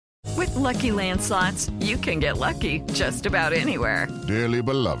With Lucky Land Slots, you can get lucky just about anywhere. Dearly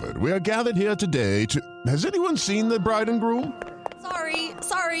beloved, we are gathered here today to... Has anyone seen the bride and groom?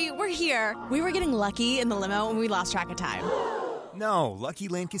 Sorry, we're here. We were getting lucky in the limo and we lost track of time. No, Lucky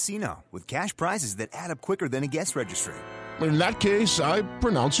Land Casino, with cash prizes that add up quicker than a guest registry. In that case, I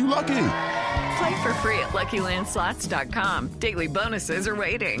pronounce you lucky. Play for free at LuckyLandSlots.com. Daily bonuses are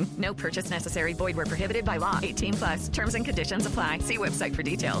waiting. No purchase necessary. Void where prohibited by law. 18+. Terms and conditions apply. See website for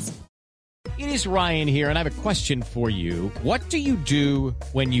details. It is Ryan here, and I have a question for you. What do you do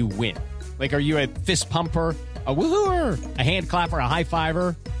when you win? Like, are you a fist pumper, a woohooer, a hand clapper, a high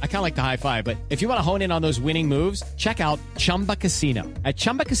fiver? I kind of like the high five, but if you want to hone in on those winning moves, check out Chumba Casino. At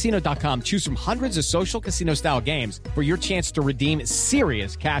ChumbaCasino.com, choose from hundreds of social casino-style games for your chance to redeem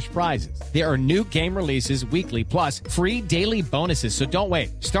serious cash prizes. There are new game releases weekly, plus free daily bonuses, so don't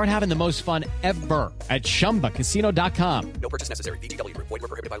wait. Start having the most fun ever at ChumbaCasino.com. No purchase necessary. VGW. Void where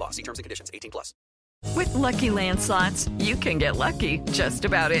prohibited by law. See terms and conditions. 18+. With Lucky Land Slots, you can get lucky just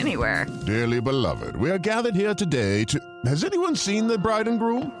about anywhere. Dearly beloved, we are gathered here today to... Has anyone seen the bride and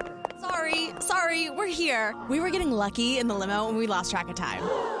groom? Sorry, we're here. We were getting lucky in the limo and we lost track of time.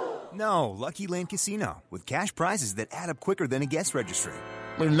 No, Lucky Land Casino, with cash prizes that add up quicker than a guest registry.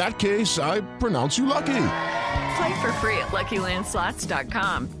 In that case, I pronounce you lucky. Play for free at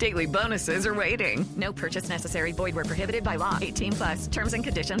LuckyLandSlots.com. Daily bonuses are waiting. No purchase necessary. Void where prohibited by law. 18+. Terms and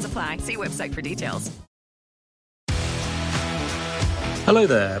conditions apply. See website for details. Hello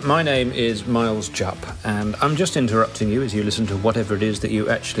there, my name is Miles Jupp, and I'm just interrupting you as you listen to whatever it is that you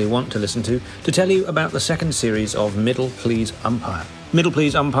actually want to listen to tell you about the second series of Middle Please Umpire. Middle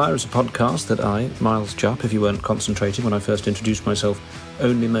Please Umpire is a podcast that I, Miles Jupp, if you weren't concentrating when I first introduced myself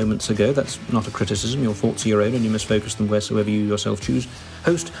only moments ago, that's not a criticism, your thoughts are your own and you must focus them wheresoever you yourself choose,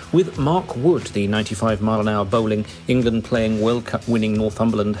 host with Mark Wood, the 95-mile-an-hour bowling, England-playing, World Cup-winning,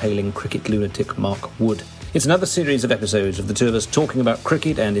 Northumberland-hailing cricket lunatic Mark Wood. It's another series of episodes of the two of us talking about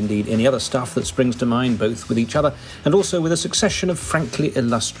cricket and indeed any other stuff that springs to mind, both with each other and also with a succession of frankly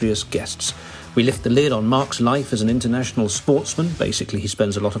illustrious guests. We lift the lid on Mark's life as an international sportsman, basically he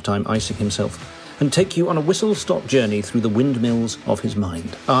spends a lot of time icing himself, and take you on a whistle-stop journey through the windmills of his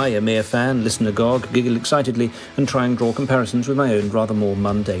mind. I, a mere fan, listen agog, giggle excitedly, and try and draw comparisons with my own rather more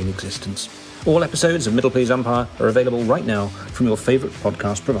mundane existence. All episodes of Middle Please Umpire are available right now from your favourite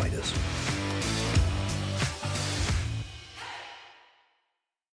podcast providers.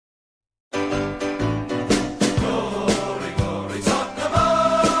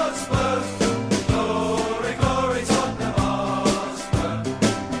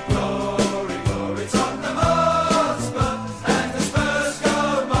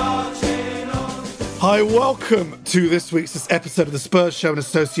 Hi, welcome to this week's episode of the Spurs Show in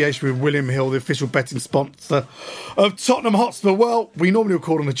association with William Hill, the official betting sponsor of Tottenham Hotspur. Well, we normally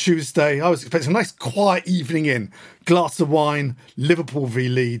record on a Tuesday. I was expecting a nice quiet evening in, glass of wine, Liverpool v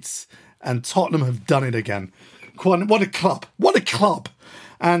Leeds, and Tottenham have done it again. What a club. What a club.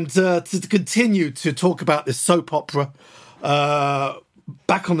 And to continue to talk about this soap opera,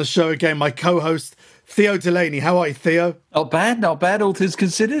 back on the show again, my co-host, Theo Delaney. How are you, Theo? Not bad, all things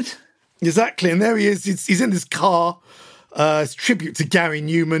considered. Exactly, and there he is. He's in his car. It's tribute to Gary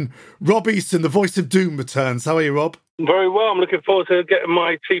Newman. Rob Easton, the voice of doom, returns. How are you, Rob? Very well. I'm looking forward to getting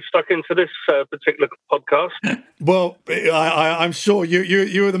my teeth stuck into this particular podcast. Well, I'm sure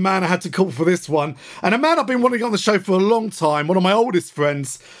you were the man I had to call for this one. And a man I've been wanting on the show for a long time, one of my oldest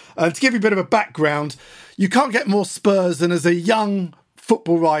friends. To give you a bit of a background, you can't get more Spurs than as a young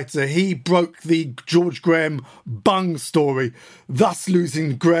football writer, he broke the George Graham bung story, thus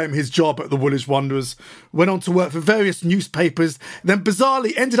losing Graham his job at the Woolwich Wanderers. Went on to work for various newspapers, then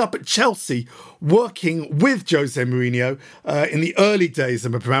bizarrely ended up at Chelsea working with Jose Mourinho in the early days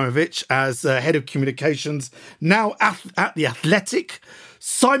of Abramovich as head of communications. Now at The Athletic.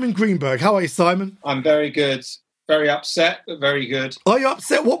 Simon Greenberg. How are you, Simon? I'm very good. Very upset, but very good. Are you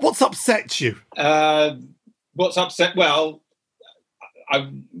upset? What's upset you? What's upset? Well, I've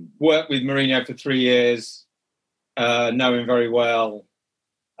worked with Mourinho for 3 years, know him very well,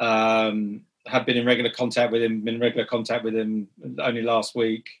 have been in regular contact with him, only last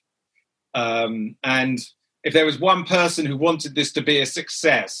week. And if there was one person who wanted this to be a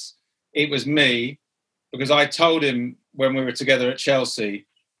success, it was me, because I told him when we were together at Chelsea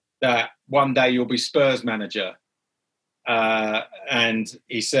that one day you'll be Spurs manager. And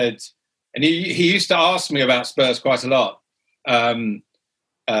he said, and he used to ask me about Spurs quite a lot.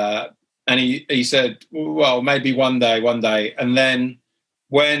 And he said, well, maybe one day. And then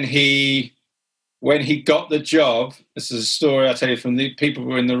when he got the job, this is a story I tell you from the people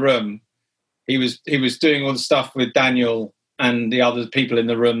who were in the room, he was doing all the stuff with Daniel and the other people in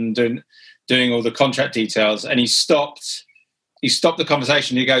the room doing all the contract details, and he stopped the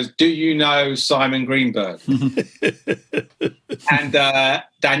conversation. He goes, "Do you know Simon Greenberg?" And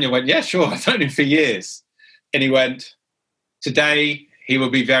Daniel went, "Yeah, sure, I've known him for years." And he went, "Today he will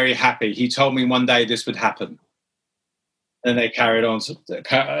be very happy. He told me one day this would happen." And they carried on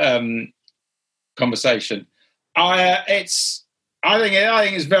conversation. I think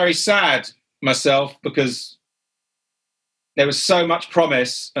it's very sad myself, because there was so much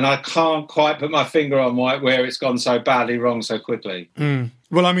promise, and I can't quite put my finger on where it's gone so badly wrong so quickly.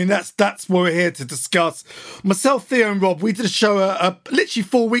 Well, I mean, that's what we're here to discuss. Myself, Theo and Rob, we did a show literally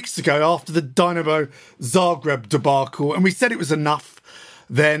 4 weeks ago after the Dynamo Zagreb debacle, and we said it was enough.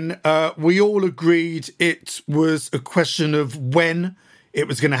 Then we all agreed it was a question of when it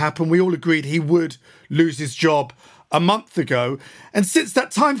was going to happen. We all agreed he would lose his job a month ago. And since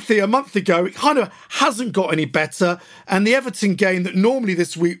that time, Theo, a month ago, it kind of hasn't got any better. And the Everton game that normally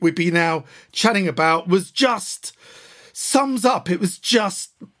this week we'd be now chatting about was just sums up. It was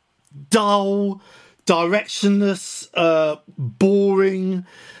just dull, directionless, boring.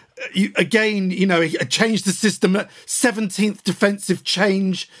 He changed the system. 17th defensive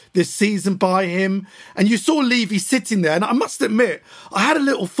change this season by him. And you saw Levy sitting there. And I must admit, I had a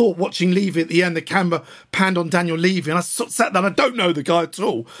little thought watching Levy at the end. The camera panned on Daniel Levy. And I sat there, and I don't know the guy at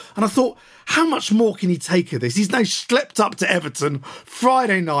all. And I thought, how much more can he take of this? He's now schlepped up to Everton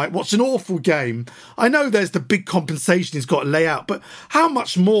Friday night, watched an awful game. I know there's the big compensation he's got to lay out. But how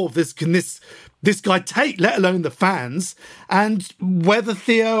much more of this can this guy take, let alone the fans? And whether,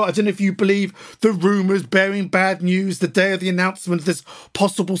 Theo, I don't know if you believe the rumours bearing bad news the day of the announcement of this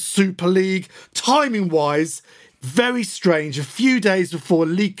possible Super League. Timing-wise, very strange. A few days before a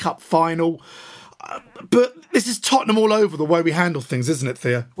League Cup final. But this is Tottenham all over the way we handle things, isn't it,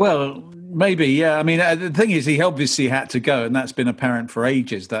 Theo? Well, maybe, yeah. I mean, the thing is, he obviously had to go, and that's been apparent for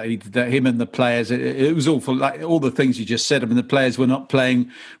ages, that him and the players, it was awful, like all the things you just said. I mean, the players were not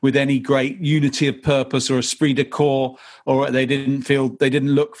playing with any great unity of purpose or esprit de corps, or they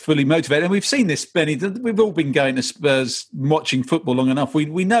didn't look fully motivated. And we've seen this, Benny, we've all been going to Spurs, watching football long enough.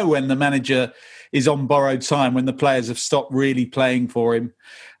 We know when the manager is on borrowed time, when the players have stopped really playing for him.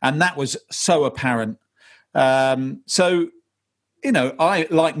 And that was so apparent. So, I,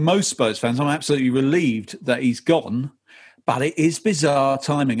 like most Spurs fans, I'm absolutely relieved that he's gone, but it is bizarre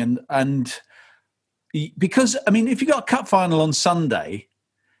timing. And because, I mean, if you got a cup final on Sunday,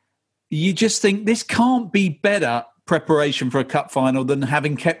 you just think this can't be better preparation for a cup final than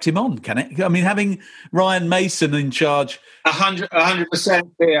having kept him on, can it? I mean, having Ryan Mason in charge.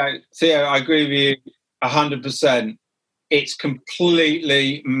 100%, Theo, I agree with you 100%. It's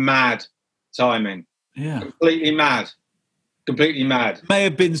completely mad timing. Yeah. Completely mad. May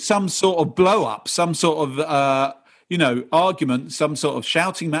have been some sort of blow up, some sort of argument, some sort of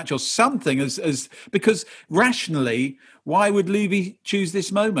shouting match or something, as because rationally, why would Levy choose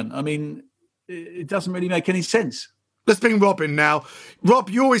this moment? I mean, it doesn't really make any sense. Let's bring Rob in now. Rob,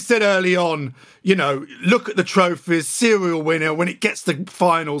 you always said early on, look at the trophies, serial winner. When it gets to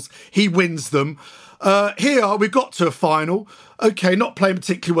finals, he wins them. Here we got to a final. Okay, not playing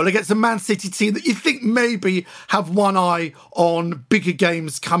particularly well against a Man City team that you think maybe have one eye on bigger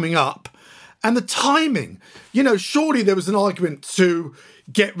games coming up. And the timing, surely there was an argument to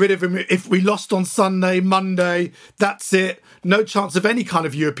get rid of him if we lost on Sunday, Monday, that's it. No chance of any kind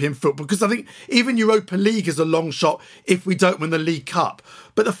of European football, because I think even Europa League is a long shot if we don't win the League Cup.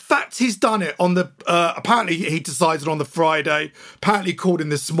 But the fact he's done it on the, apparently he decided on the Friday, apparently called in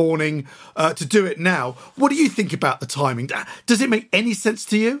this morning to do it now. What do you think about the timing? Does it make any sense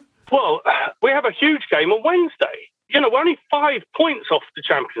to you? Well, we have a huge game on Wednesday. We're only 5 points off the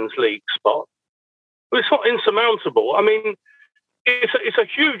Champions League spot. It's not insurmountable. I mean, it's a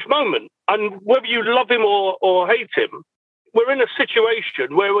huge moment. And whether you love him or hate him, we're in a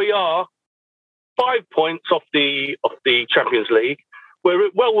situation where we are 5 points off the Champions League. We're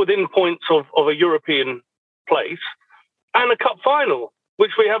well within points of a European place and a cup final,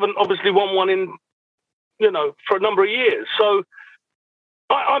 which we haven't obviously won one in, for a number of years. So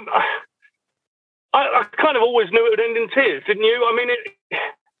I kind of always knew it would end in tears, didn't you? I mean,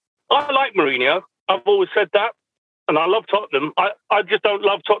 I like Mourinho. I've always said that. And I love Tottenham. I just don't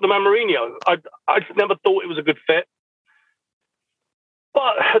love Tottenham and Mourinho. I just never thought it was a good fit.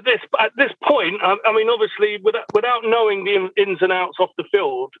 But at this point, I mean, obviously, without knowing the ins and outs off the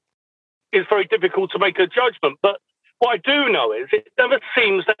field, it's very difficult to make a judgment. But what I do know is it never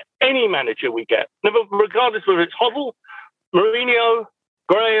seems that any manager we get, never, regardless whether it's Hovell, Mourinho,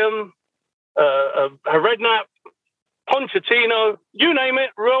 Graham, Redknapp, Pochettino, you name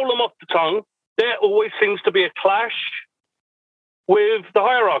it, roll them off the tongue. There always seems to be a clash with the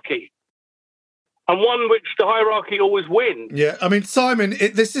hierarchy, and one which the hierarchy always wins. Yeah, I mean, Simon,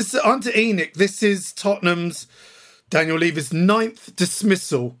 this is under ENIC. This is Tottenham's Daniel Levy's 9th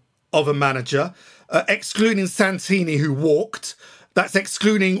dismissal of a manager, excluding Santini, who walked. That's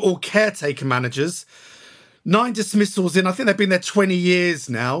excluding all caretaker managers. 9 dismissals in, I think they've been there 20 years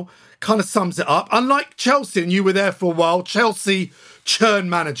now. Kind of sums it up. Unlike Chelsea, and you were there for a while, Chelsea churn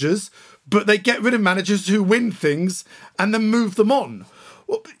managers, but they get rid of managers who win things and then move them on.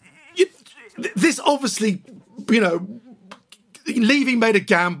 Well, this obviously, Levy made a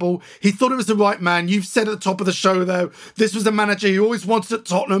gamble. He thought it was the right man. You've said at the top of the show, though, this was a manager he always wanted at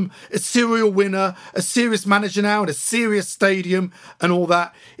Tottenham, a serial winner, a serious manager now in a serious stadium and all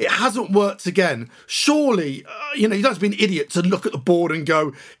that. It hasn't worked again. Surely, you don't have to be an idiot to look at the board and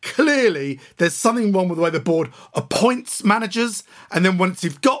go, clearly there's something wrong with the way the board appoints managers and then once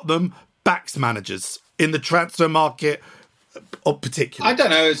you've got them, backs managers in the transfer market particular. I don't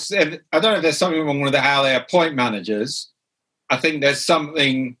know. I don't know if there's something wrong with how they appoint managers. I think there's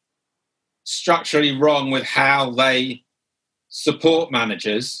something structurally wrong with how they support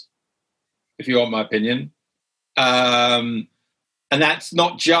managers, if you want my opinion. And that's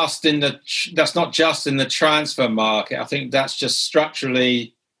not just in the transfer market. I think that's just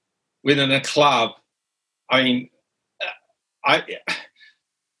structurally within a club. I mean, I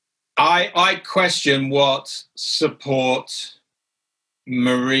question what support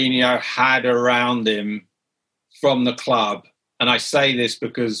Mourinho had around him from the club. And I say this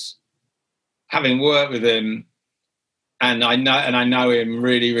because having worked with him, and I know him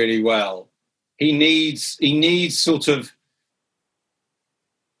really, really well, he needs sort of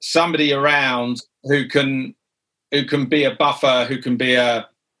somebody around who can be a buffer, who can be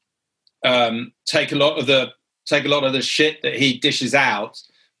take a lot of the shit that he dishes out,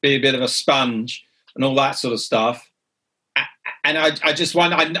 be a bit of a sponge and all that sort of stuff. And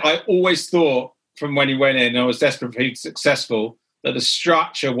I always thought from when he went in, I was desperate for him to be successful, that the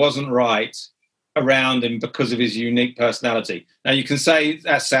structure wasn't right around him because of his unique personality. Now, you can say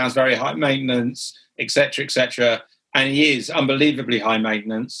that sounds very high maintenance, etc., and he is unbelievably high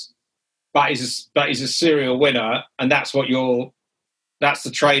maintenance, but he's a serial winner, and that's the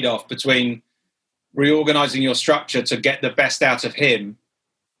trade-off between reorganising your structure to get the best out of him.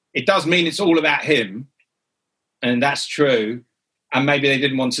 It does mean it's all about him, and that's true, and maybe they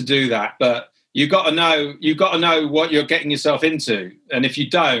didn't want to do that, but you've got to know what you're getting yourself into, and if you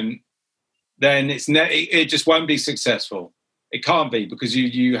don't, then it just won't be successful. It can't be, because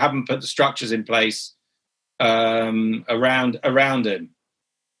you haven't put the structures in place around him.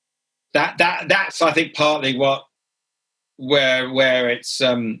 That's I think partly where it's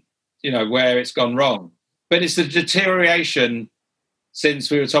where it's gone wrong. But it's the deterioration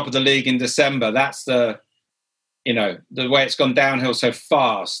since we were top of the league in December. That's the way it's gone downhill so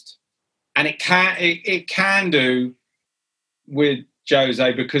fast. And it can do with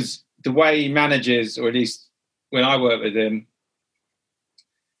Jose, because the way he manages, or at least when I work with him,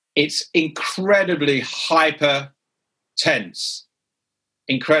 it's incredibly hyper tense.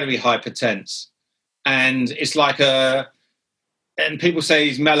 And it's like and people say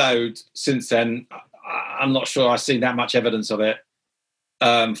he's mellowed since then. I'm not sure I've seen that much evidence of it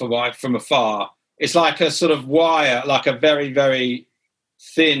from afar. It's like a sort of wire, like a very, very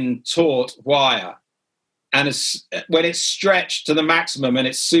thin, taut wire. And when it's stretched to the maximum and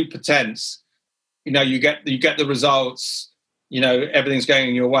it's super tense, you get the results, everything's going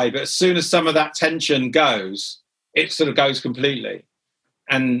in your way. But as soon as some of that tension goes, it sort of goes completely.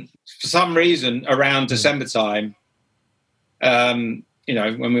 And for some reason, around December time, when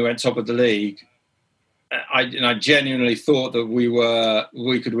we went top of the league, I genuinely thought that we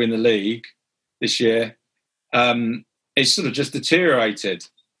could win the league this year. It sort of just deteriorated.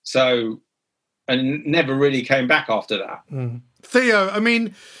 So, and never really came back after that. Theo, I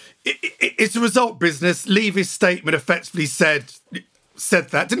mean, it's a result business. Levy's statement effectively said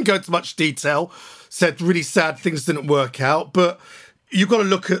that. Didn't go into much detail. Said really sad things didn't work out. But you've got to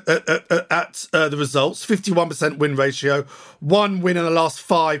look at the results. 51% win ratio. 1 win in the last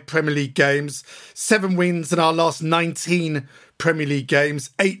 5 Premier League games. 7 wins in our last 19 Premier League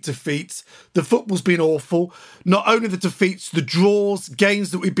games. 8 defeats. The football's been awful. Not only the defeats, the draws,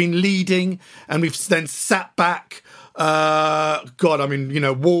 games that we've been leading and we've then sat back.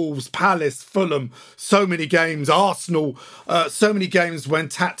 Wolves, Palace, Fulham, so many games, Arsenal, so many games when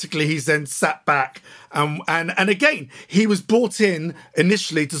tactically he's then sat back And again, he was brought in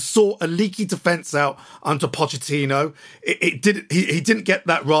initially to sort a leaky defence out under Pochettino. He didn't get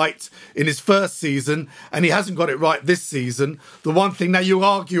that right in his first season, and he hasn't got it right this season. The one thing, now you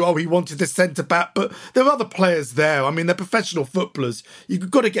argue, he wanted the centre-back, but there are other players there. I mean, they're professional footballers.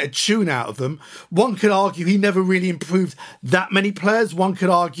 You've got to get a tune out of them. One could argue he never really improved that many players. One could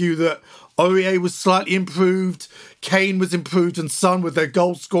argue that Aurier was slightly improved, Kane was improved, and Son with their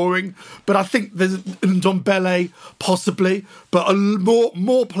goal scoring. But I think there's Ndombele possibly, but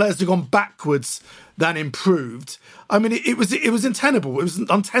more players have gone backwards than improved. I mean, it was untenable. It was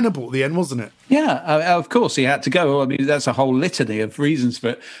untenable at the end, wasn't it? Yeah, of course he had to go. I mean, that's a whole litany of reasons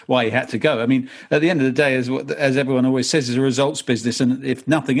for why he had to go. I mean, at the end of the day, as everyone always says, it's a results business, and if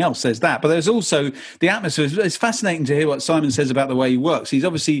nothing else, there's that. But there's also the atmosphere. It's fascinating to hear what Simon says about the way he works. He's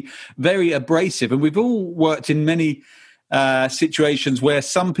obviously very abrasive, and we've all worked in many situations where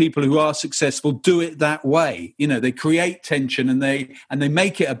some people who are successful do it that way. You know, they create tension and they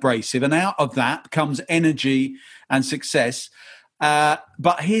make it abrasive, and out of that comes energy and success. But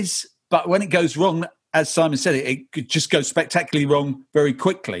when it goes wrong, as Simon said, it just goes spectacularly wrong very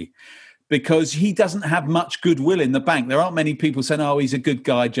quickly, because he doesn't have much goodwill in the bank. There aren't many people saying, "Oh, he's a good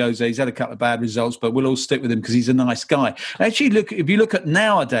guy, Jose. He's had a couple of bad results, but we'll all stick with him because he's a nice guy." Actually, if you look at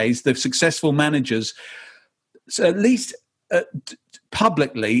nowadays, the successful managers, so at least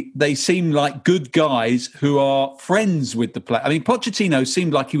publicly, they seem like good guys who are friends with the player. I mean, Pochettino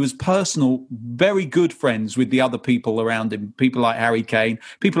seemed like he was personal, very good friends with the other people around him, people like Harry Kane,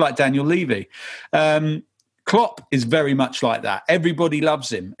 people like Daniel Levy. Klopp is very much like that. Everybody loves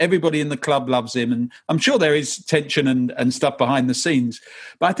him. Everybody in the club loves him. And I'm sure there is tension and stuff behind the scenes.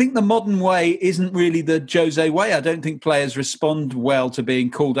 But I think the modern way isn't really the Jose way. I don't think players respond well to being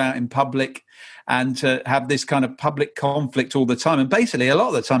called out in public and to have this kind of public conflict all the time. And basically, a lot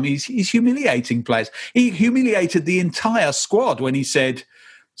of the time, he's humiliating players. He humiliated the entire squad when he said,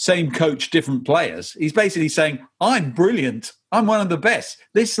 same coach, different players. He's basically saying, I'm brilliant. I'm one of the best.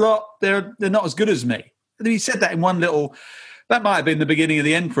 This lot, they're not as good as me. And he said that in one little... That might have been the beginning of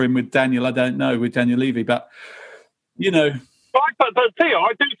the end for him with Daniel, I don't know, with Daniel Levy. But, you know... But Theo,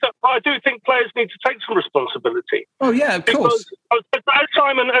 I do think players need to take some responsibility. Oh yeah, of course. Because as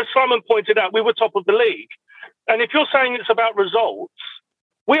Simon pointed out, we were top of the league, and if you're saying it's about results,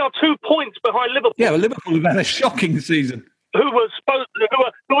 we are 2 points behind Liverpool. Yeah, well, Liverpool have had a shocking season. But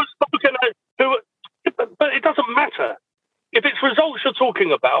it doesn't matter. If it's results you're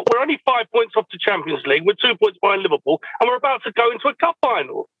talking about, we're only 5 points off the Champions League. We're 2 points behind Liverpool, and we're about to go into a cup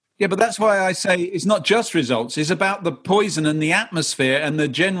final. Yeah, but that's why I say it's not just results. It's about the poison and the atmosphere and the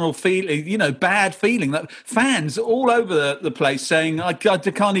general feeling, bad feeling. That fans all over the place saying, I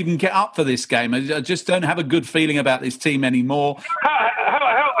can't even get up for this game. I just don't have a good feeling about this team anymore.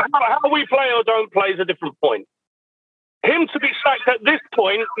 How we play or don't play is a different point. Him to be sacked at this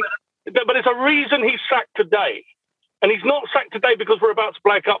point, but there's a reason he's sacked today. And he's not sacked today because we're about to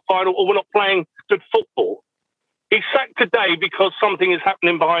play a cup final or we're not playing good football. He's sacked today because something is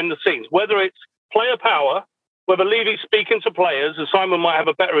happening behind the scenes, whether it's player power, whether Levy's speaking to players, and Simon might have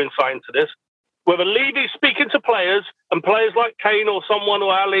a better insight into this, whether Levy's speaking to players and players like Kane or someone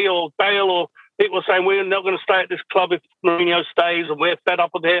or Ali or Bale or people are saying we're not going to stay at this club if Mourinho stays and we're fed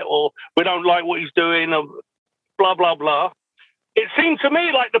up with it or we don't like what he's doing or blah, blah, blah. It seemed to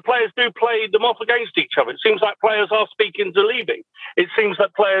me like the players do play them off against each other. It seems like players are speaking to Levy. It seems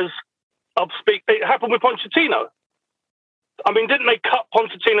that players are speaking. It happened with Pochettino. I mean, didn't they cut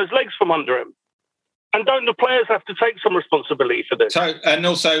Pochettino's legs from under him? And don't the players have to take some responsibility for this? So, and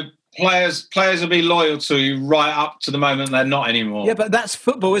also, players will be loyal to you right up to the moment they're not anymore. Yeah, but that's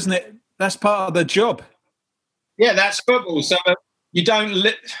football, isn't it? That's part of the job. Yeah, that's football. So you don't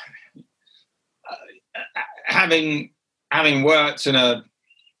having worked in a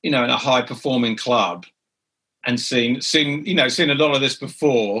high performing club and seen a lot of this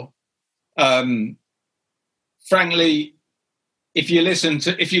before. Frankly, if you listen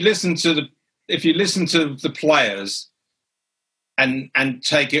to the players and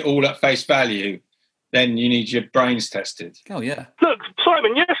take it all at face value, then you need your brains tested. Oh yeah. Look,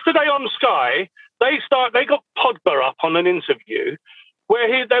 Simon, yesterday on Sky, they got Pogba up on an interview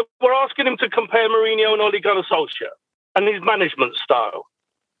where they were asking him to compare Mourinho and Ole Gunnar Solskjaer and his management style.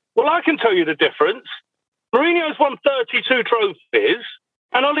 Well, I can tell you the difference. Mourinho's won 32 trophies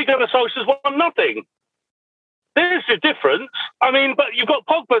and Ole Gunnar Solskjaer's won nothing. There's the difference. I mean, but you've got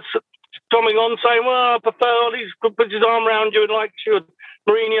Pogba coming on saying, well, I prefer Ole's puts his arm around you and likes you.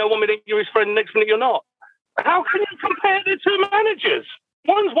 Mourinho, 1 minute you're his friend, next minute you're not. How can you compare the two managers?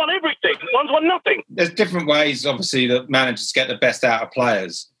 One's won everything, one's won nothing. There's different ways, obviously, that managers get the best out of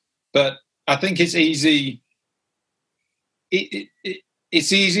players. But I think it's easy.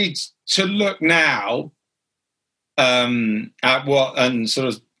 It's easy to look now at what and sort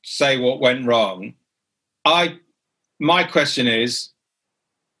of say what went wrong. My question is,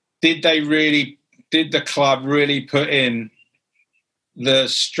 did the club really put in the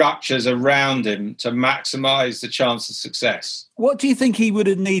structures around him to maximise the chance of success? What do you think he would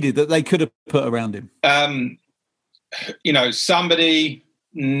have needed that they could have put around him? Somebody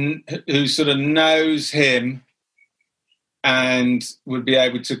who sort of knows him and would be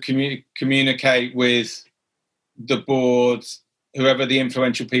able to communicate with the board, whoever the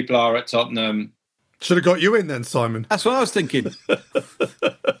influential people are at Tottenham. Should have got you in then, Simon. That's what I was thinking. Simon,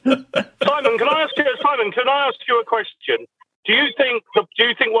 can I ask you a question? Do you think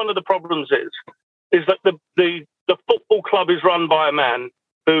one of the problems is that the football club is run by a man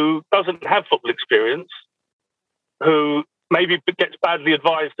who doesn't have football experience, who maybe gets badly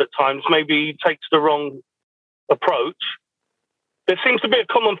advised at times, maybe takes the wrong approach? There seems to be a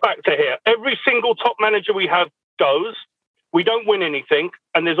common factor here. Every single top manager we have goes, we don't win anything,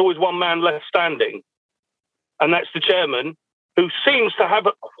 and there's always one man left standing. And that's the chairman, who seems to have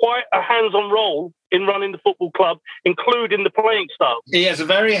quite a hands-on role in running the football club, including the playing staff. He has a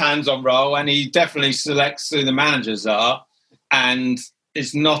very hands-on role, and he definitely selects who the managers are. And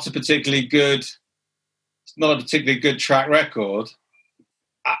it's not a particularly good track record.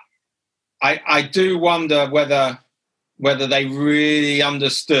 I do wonder whether they really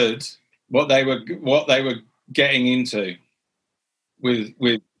understood what they were getting into with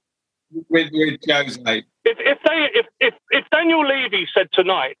Jose. If Daniel Levy said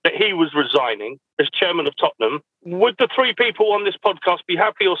tonight that he was resigning as chairman of Tottenham, would the three people on this podcast be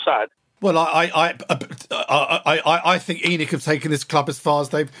happy or sad? Well, I think ENIC have taken this club as far as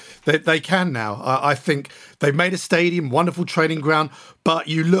they can now. I think they've made a stadium, wonderful training ground, but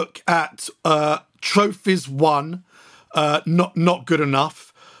you look at trophies won, not good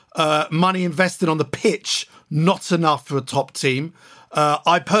enough. Money invested on the pitch, not enough for a top team.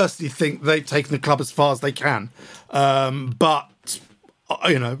 I personally think they've taken the club as far as they can. But,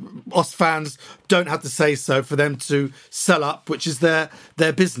 us fans don't have to say so for them to sell up, which is their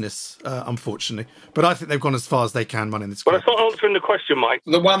business, unfortunately. But I think they've gone as far as they can running this club. Well, that's not answering the question, Mike.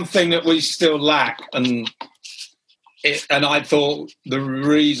 The one thing that we still lack, and I thought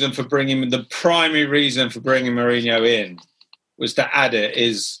the primary reason for bringing Mourinho in was to add it,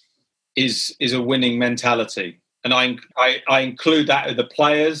 is a winning mentality. And I include that with the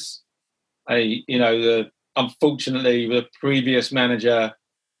players. Unfortunately, the previous manager,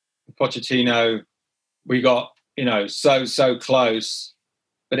 Pochettino, we got, so close.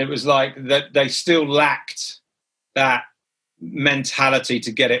 But it was like that they still lacked that mentality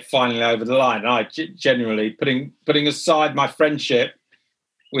to get it finally over the line. And I genuinely, putting aside my friendship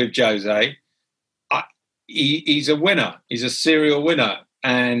with Jose, he's a winner. He's a serial winner.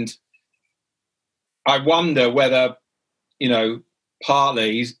 And I wonder whether,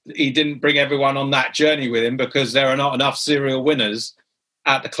 partly he didn't bring everyone on that journey with him because there are not enough serial winners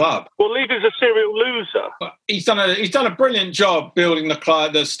at the club. Well, Levy's a serial loser. He's done a brilliant job building the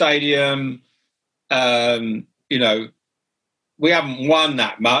club, the stadium. We haven't won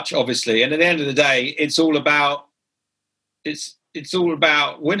that much, obviously, and at the end of the day, it's all about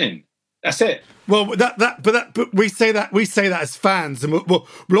winning. That's it. Well, but we say that as fans, and we'll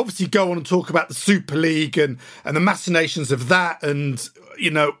obviously go on and talk about the Super League and the machinations of that, and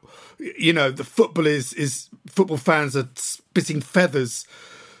the football fans are spitting feathers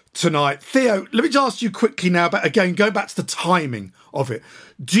tonight. Theo, let me just ask you quickly now about, again, going back to the timing of it.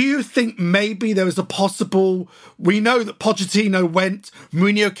 Do you think maybe there was a possible... We know that Pochettino went,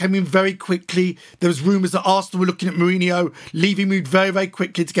 Mourinho came in very quickly. There was rumours that Arsenal were looking at Mourinho. Levy moved very, very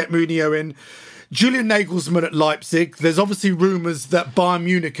quickly to get Mourinho in. Julian Nagelsmann at Leipzig. There's obviously rumours that Bayern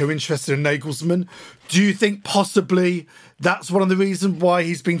Munich are interested in Nagelsmann. Do you think possibly that's one of the reasons why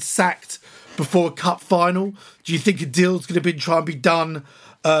he's been sacked before a cup final? Do you think a deal's going to try and be done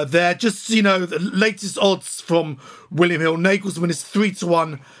there? Just, the latest odds from William Hill. Nagelsmann is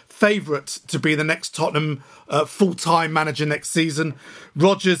 3-1 favourite to be the next Tottenham full-time manager next season.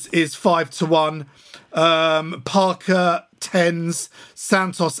 Rodgers is 5-1. Parker 10s.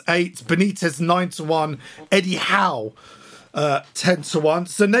 Santos 8. Benitez 9-1. Eddie Howe 10-1.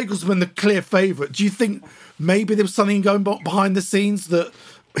 So Nagelsmann the clear favourite. Do you think maybe there was something going behind the scenes that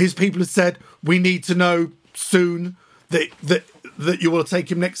his people have said, we need to know soon that you will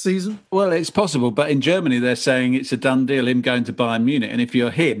take him next season? Well, it's possible, but in Germany they're saying it's a done deal, him going to Bayern Munich. And if you're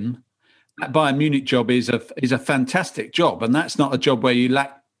him, that Bayern Munich job is a fantastic job, and that's not a job where you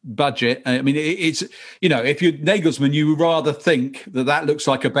lack budget. I mean, it's, if you're Nagelsmann, you rather think that looks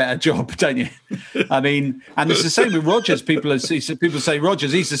like a better job, don't you? I mean, and it's the same with Rodgers. People say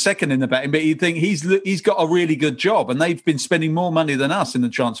Rodgers, he's the second in the batting, but you think he's got a really good job, and they've been spending more money than us in the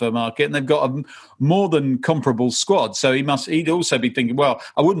transfer market, and they've got a more than comparable squad. So he'd also be thinking, well,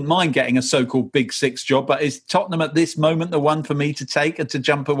 I wouldn't mind getting a so-called Big Six job, but is Tottenham at this moment the one for me to take and to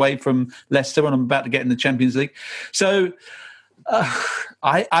jump away from Leicester when I'm about to get in the Champions League? So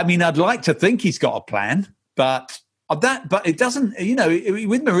I mean, I'd like to think he's got a plan, but it doesn't.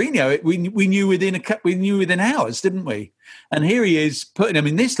 With Mourinho, we knew within hours, didn't we? And here he is putting. I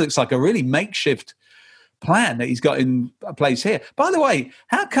mean, this looks like a really makeshift plan that he's got in place here. By the way,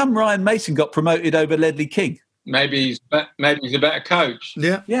 how come Ryan Mason got promoted over Ledley King? Maybe he's a better coach.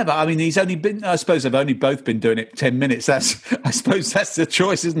 Yeah, but I mean, he's only been. I suppose they've only both been doing it 10 minutes. I suppose that's the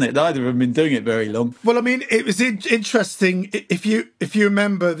choice, isn't it? Neither of them been doing it very long. Well, I mean, it was interesting. If you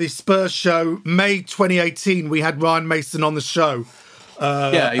remember the Spurs show, May 2018, we had Ryan Mason on the show.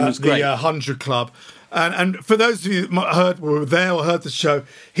 He was great. The 100 Club. And for those of you that were there or heard the show,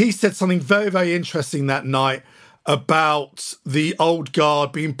 he said something very, very interesting that night about the old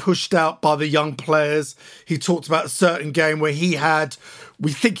guard being pushed out by the young players. He talked about a certain game where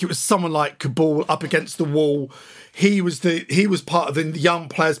we think it was someone like Kabul up against the wall. He was part of the young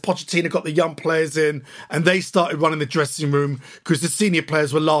players. Pochettino got the young players in, and they started running the dressing room because the senior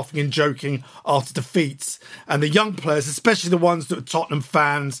players were laughing and joking after defeats. And the young players, especially the ones that were Tottenham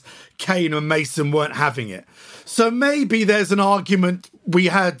fans, Kane and Mason, weren't having it. So maybe there's an argument. We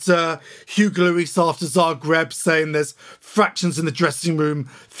had Hugo Lloris after Zagreb saying there's fractions in the dressing room,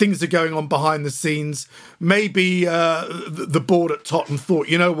 things are going on behind the scenes. Maybe the board at Tottenham thought,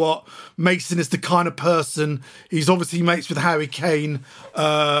 you know what, Mason is the kind of person, he's obviously mates with Harry Kane,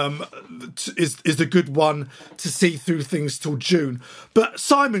 is a good one to see through things till June. But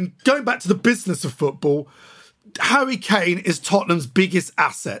Simon, going back to the business of football, Harry Kane is Tottenham's biggest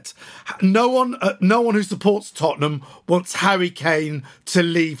asset. No one who supports Tottenham wants Harry Kane to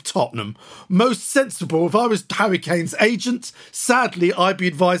leave Tottenham. Most sensible, if I was Harry Kane's agent, sadly, I'd be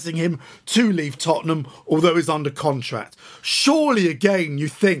advising him to leave Tottenham, although he's under contract. Surely, again, you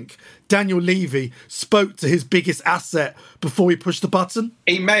think Daniel Levy spoke to his biggest asset before he pushed the button?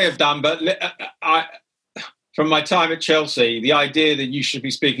 He may have done, but from my time at Chelsea, the idea that you should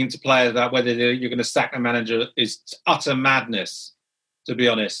be speaking to players about whether you're going to sack a manager is utter madness, to be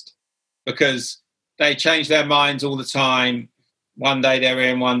honest, because they change their minds all the time. One day they're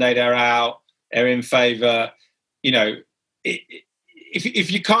in, one day they're out, they're in favour.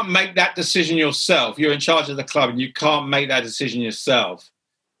 If you can't make that decision yourself, you're in charge of the club and you can't make that decision yourself,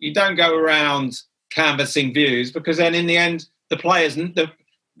 you don't go around canvassing views, because then in the end, the players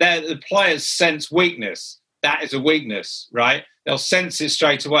sense weakness. That is a weakness, right? They'll sense it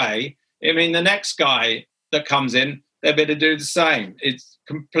straight away. I mean, the next guy that comes in, they better do the same. It's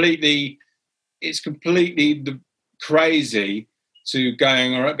completely crazy to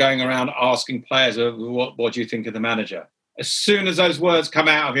going around asking players, what do you think of the manager? As soon as those words come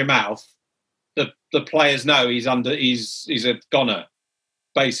out of your mouth, the players know he's a goner,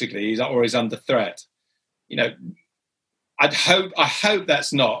 basically, he's under threat. I hope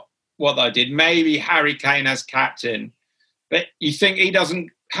that's not what I did. Maybe Harry Kane as captain, but you think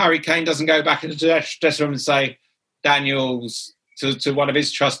Harry Kane doesn't go back into the dressing room and say, Daniels, to one of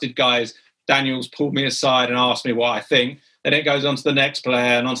his trusted guys, Daniels pulled me aside and asked me what I think. Then it goes on to the next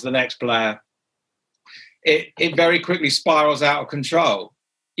player and on to the next player. It very quickly spirals out of control.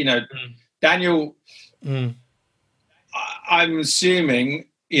 Daniel, I'm assuming,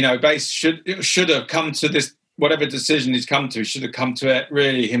 should have come to this, whatever decision he's come to, should have come to it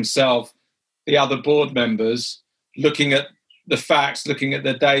really himself, the other board members, looking at the facts, looking at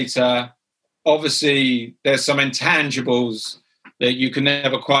the data. Obviously, there's some intangibles that you can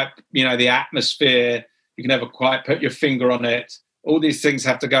never quite, the atmosphere, you can never quite put your finger on it. All these things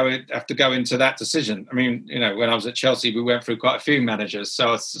have to go into that decision. I mean, when I was at Chelsea, we went through quite a few managers,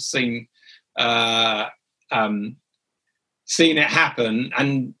 so I've seen it happen.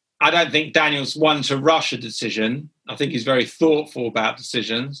 And I don't think Daniel's one to rush a decision. I think he's very thoughtful about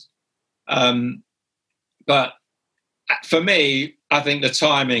decisions. But for me, I think the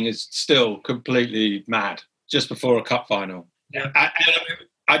timing is still completely mad, just before a cup final. Yeah.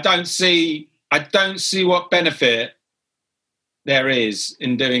 I don't see what benefit there is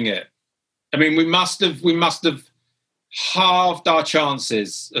in doing it. I mean, we must have halved our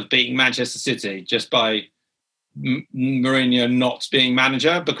chances of beating Manchester City just by Mourinho not being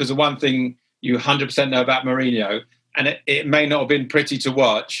manager, because the one thing you 100% know about Mourinho, and it may not have been pretty to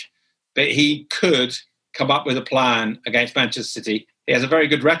watch, but he could come up with a plan against Manchester City He has a very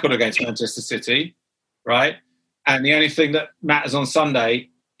good record against Manchester City, right? And the only thing that matters on Sunday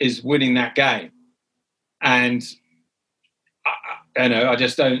is winning that game. And I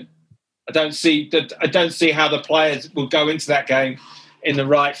don't see how the players will go into that game in the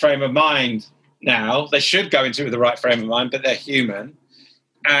right frame of mind now. They should go into it with the right frame of mind, but they're human.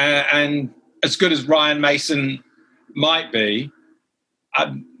 And as good as Ryan Mason might be,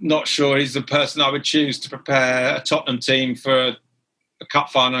 I'm not sure he's the person I would choose to prepare a Tottenham team for a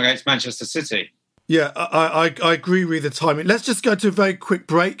cup final against Manchester City. Yeah, I agree with the timing. Let's just go to a very quick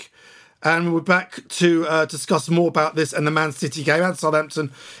break, and we're back to discuss more about this and the Man City game and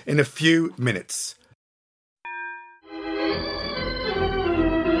Southampton in a few minutes.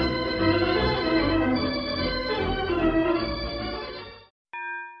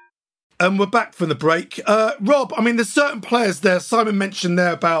 And we're back from the break. Rob, I mean, there's certain players there. Simon mentioned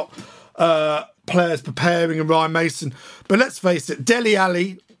there about players preparing and Ryan Mason. But let's face it, Dele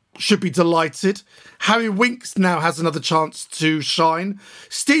Alli should be delighted. Harry Winks now has another chance to shine.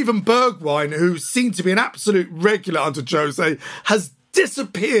 Steven Bergwijn, who seemed to be an absolute regular under Jose, has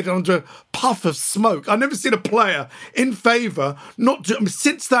disappeared under a puff of smoke. I've never seen a player in favour,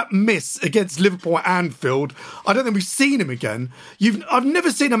 since that miss against Liverpool at Anfield, I don't think we've seen him again. I've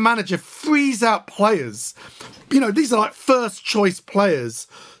never seen a manager freeze out players. These are like first choice players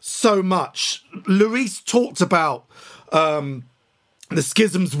so much. Lloris talked about the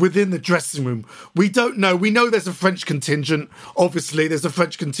schisms within the dressing room. We don't know. We know there's a French contingent. Obviously, there's a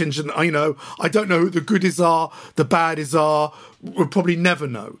French contingent. I don't know who the goodies are, the baddies are. We'll probably never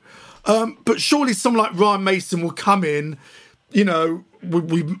know. But surely someone like Ryan Mason will come in.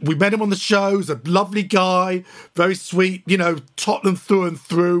 We met him on the show. He's a lovely guy, very sweet, Tottenham through and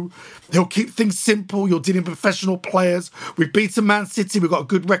through. He'll keep things simple. You're dealing with professional players. We've beaten Man City. We've got a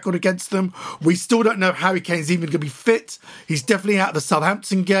good record against them. We still don't know if Harry Kane's even going to be fit. He's definitely out of the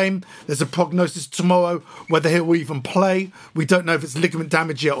Southampton game. There's a prognosis tomorrow whether he'll even play. We don't know if it's ligament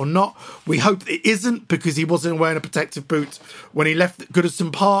damage yet or not. We hope it isn't, because he wasn't wearing a protective boot when he left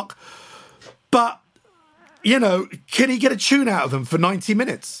Goodison Park. But can he get a tune out of them for 90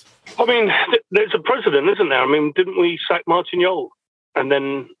 minutes? I mean, there's a precedent, isn't there? I mean, didn't we sack Martin Jol? And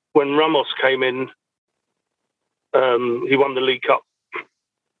then when Ramos came in, he won the League Cup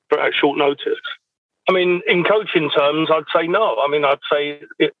at short notice. I mean, in coaching terms, I'd say no. I mean, I'd say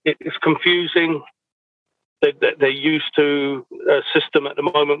it's confusing. They're used to a system at the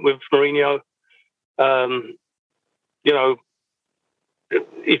moment with Mourinho.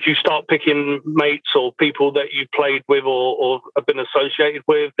 If you start picking mates or people that you played with or have been associated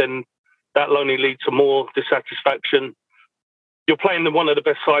with, then that'll only lead to more dissatisfaction. You're playing one of the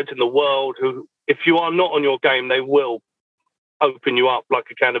best sides in the world who, if you are not on your game, they will open you up like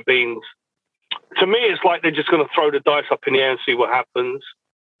a can of beans. To me, it's like they're just going to throw the dice up in the air and see what happens.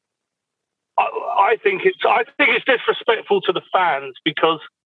 I think it's disrespectful to the fans, because,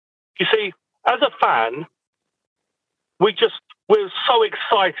 you see, as a fan, we're so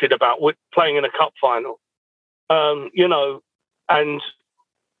excited about playing in a cup final, and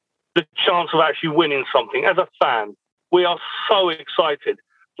the chance of actually winning something. As a fan, we are so excited.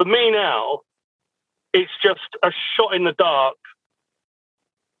 For me now, it's just a shot in the dark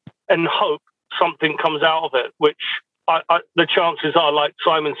and hope something comes out of it, which the chances are, like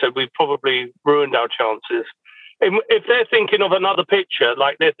Simon said, we've probably ruined our chances. If they're thinking of another picture,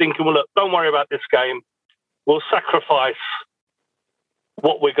 like they're thinking, well, look, don't worry about this game. We'll sacrifice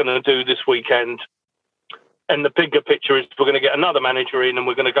what we're going to do this weekend. And the bigger picture is we're going to get another manager in and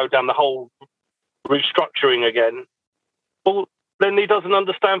we're going to go down the whole restructuring again. Well, then he doesn't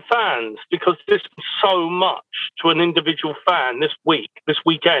understand fans, because there's so much to an individual fan this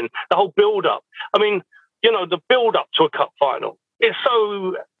weekend, the whole build-up. I mean, the build-up to a cup final. It's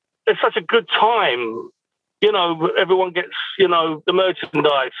such a good time. Everyone gets, the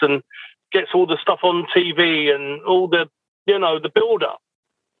merchandise and gets all the stuff on TV and all the, the build-up.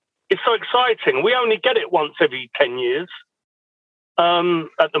 It's so exciting. We only get it once every 10 years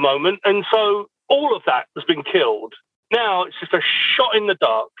at the moment. And so all of that has been killed. Now it's just a shot in the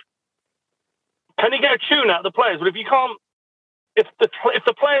dark. Can you get a tune out of the players? But if you can't, if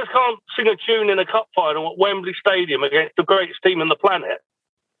the players can't sing a tune in a cup final at Wembley Stadium against the greatest team on the planet,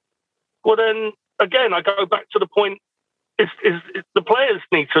 well then, again, I go back to the point, is the players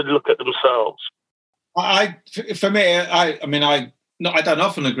need to look at themselves. I don't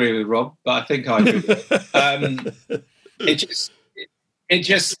often agree with Rob, but I think I agree. It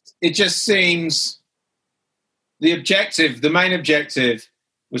just seems the main objective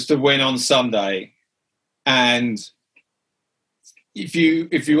was to win on Sunday, and if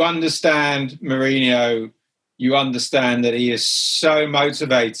you understand Mourinho, you understand that he is so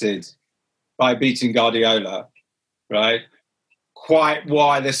motivated by beating Guardiola, right? Quite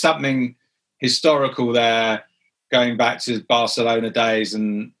why there's something historical there going back to Barcelona days.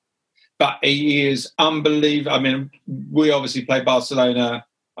 But he is unbelievable. I mean, we obviously played Barcelona.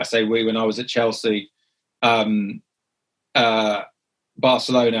 I say we when I was at Chelsea.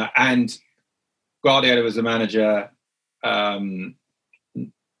 Barcelona, and Guardiola was the manager one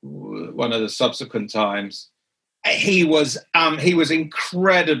of the subsequent times. He was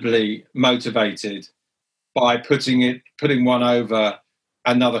incredibly motivated by putting one over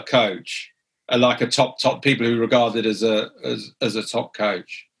another coach, like a top people who regarded as a top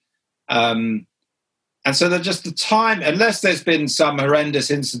coach. And so they're just the time, unless there's been some horrendous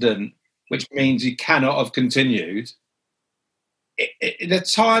incident which means he cannot have continued, the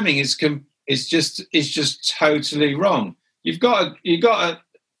timing is just totally wrong. You've got to.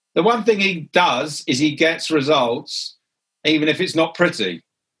 The one thing he does is he gets results, even if it's not pretty.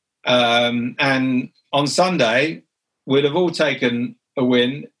 And on Sunday, we'd have all taken a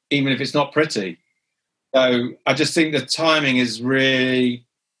win, even if it's not pretty. So I just think the timing is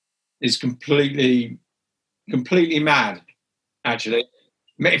completely mad. Actually,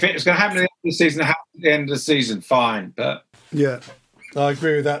 if it's going to happen at the end of the season, it happens at the end of the season. Fine, but yeah, I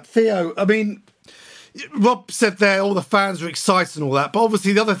agree with that, Theo. I mean, Rob said there all the fans were excited and all that, but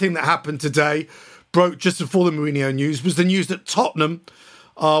obviously the other thing that happened today, broke just before the Mourinho news, was the news that Tottenham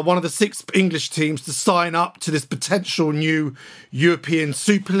are one of the 6 English teams to sign up to this potential new European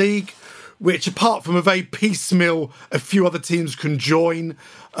Super League, which, apart from a very piecemeal, a few other teams can join,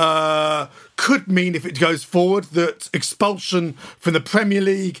 could mean, if it goes forward, that expulsion from the Premier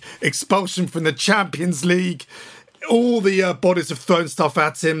League, expulsion from the Champions League, all the bodies have thrown stuff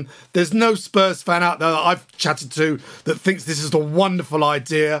at him. There's no Spurs fan out there that I've chatted to that thinks this is a wonderful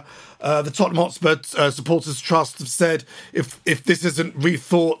idea. The Tottenham Hotspur Supporters Trust have said if this isn't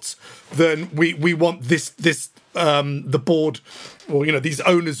rethought, then we want this the board, or these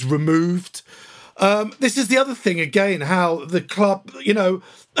owners removed. This is the other thing again, how the club,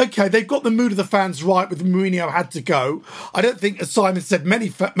 okay, they've got the mood of the fans right with Mourinho had to go. I don't think, as Simon said, many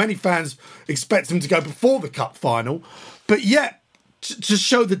fans expect him to go before the cup final, but yet to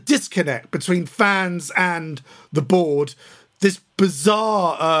show the disconnect between fans and the board, this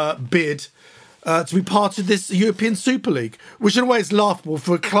bizarre bid to be part of this European Super League, which in a way is laughable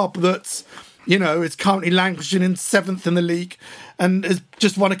for a club that's is currently languishing in 7th in the league and has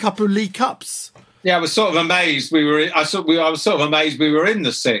just won a couple of League Cups. Yeah, I was sort of amazed. I was sort of amazed we were in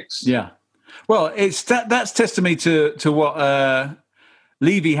the 6. Yeah, well, that's testimony to what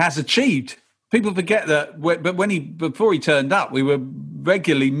Levy has achieved. People forget that, but before he turned up, we were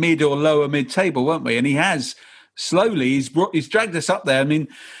regularly mid or lower mid-table, weren't we? And he has slowly he's dragged us up there. I mean,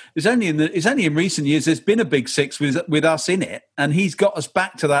 it's only in recent years there's been a big 6 with us in it, and he's got us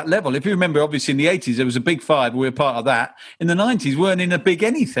back to that level. If you remember, obviously in the 80s there was a big 5, we were part of that. In the 90s, we weren't in a big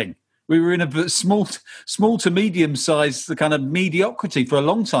anything. We were in a small to medium-sized kind of mediocrity for a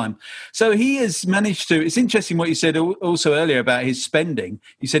long time. So he has managed to... It's interesting what you said also earlier about his spending.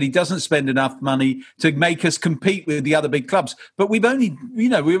 You said he doesn't spend enough money to make us compete with the other big clubs. But we've only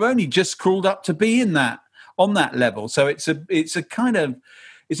just crawled up to be on that level. So it's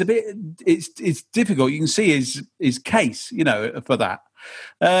difficult. You can see his case, for that.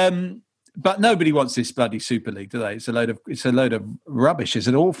 But nobody wants this bloody Super League, do they? It's a load of rubbish. It's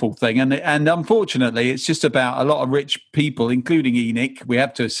an awful thing, and unfortunately, it's just about a lot of rich people, including ENIC, we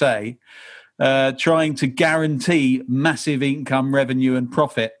have to say, trying to guarantee massive income, revenue, and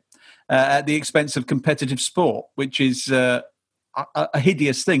profit at the expense of competitive sport, which is a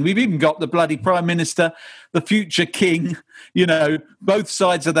hideous thing. We've even got the bloody Prime Minister, the future king, both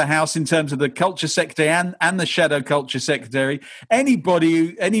sides of the house in terms of the culture secretary and the shadow culture secretary.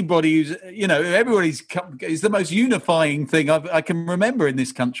 Anybody who's, everybody's is the most unifying thing I can remember in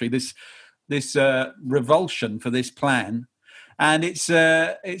this country, this revulsion for this plan. And it's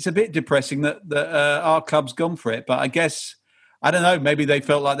a bit depressing that our club's gone for it. But I guess, I don't know, maybe they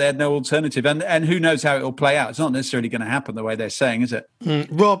felt like they had no alternative, and who knows how it will play out. It's not necessarily going to happen the way they're saying, is it?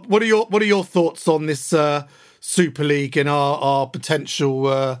 Rob, what are your thoughts on this Super League and our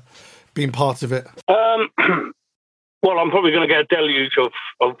potential being part of it? Well, I'm probably going to get a deluge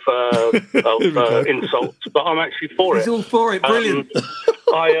of insults, but I'm actually for it. He's all for it. Brilliant.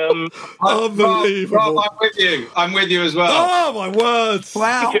 Unbelievable. Rob, I'm with you as well. Oh, my word.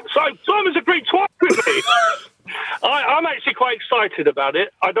 Wow. Simon's agreed twice with me. I'm actually quite excited about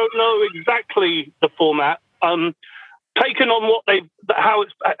it. I don't know exactly the format. taken on how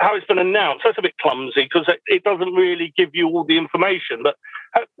it's been announced, that's a bit clumsy because it doesn't really give you all the information. But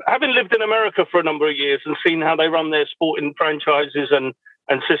having lived in America for a number of years and seen how they run their sporting franchises and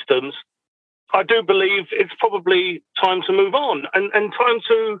systems, I do believe it's probably time to move on and time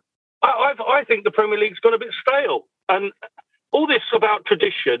to. I think the Premier League's gone a bit stale, and all this about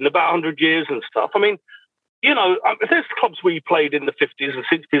tradition, about 100 years and stuff. I mean, there's clubs we played in the 50s and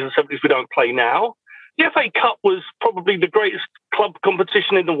 60s and 70s we don't play now. The FA Cup was probably the greatest club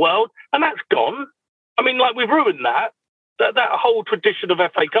competition in the world, and that's gone. I mean, we've ruined that whole tradition of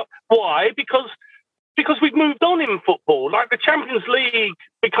FA Cup. Why? Because we've moved on in football. The Champions League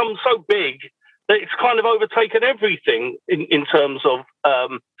becomes so big that it's kind of overtaken everything in terms of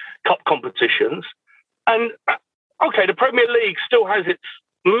cup competitions. And, okay, the Premier League still has its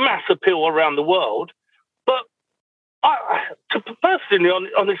mass appeal around the world, but personally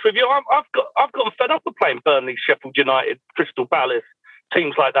on this review, I've gotten fed up of playing Burnley, Sheffield United, Crystal Palace,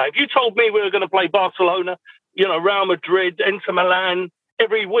 teams like that. If you told me we were going to play Barcelona, Real Madrid, Inter Milan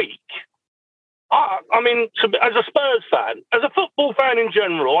every week, I mean, as a Spurs fan, as a football fan in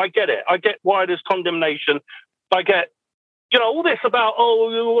general, I get it. I get why there's condemnation. I get, all this about,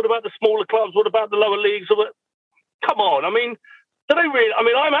 what about the smaller clubs? What about the lower leagues? Come on. I mean, do they really? I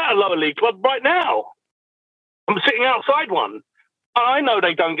mean, I'm at a lower league club right now. I'm sitting outside one. I know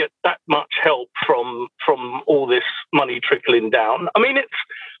they don't get that much help from all this money trickling down. I mean,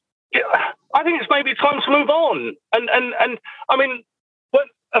 I think it's maybe time to move on. And I mean,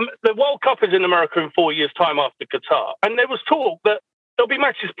 the World Cup is in America in 4 years' time after Qatar, and there was talk that there'll be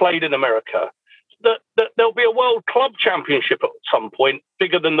matches played in America, that there'll be a World Club Championship at some point,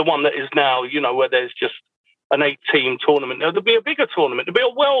 bigger than the one that is now, where there's just an 8-team tournament. There'll be a bigger tournament. There'll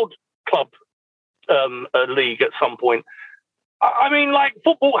be a World Club League at some point. I mean,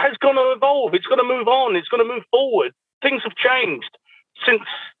 football has got to evolve. It's got to move on. It's got to move forward. Things have changed since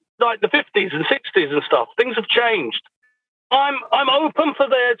the 50s and 60s and stuff. Things have changed. I'm open for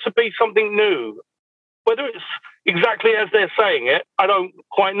there to be something new. Whether it's exactly as they're saying it, I don't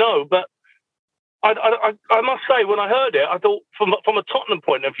quite know. But I must say, when I heard it, I thought from a Tottenham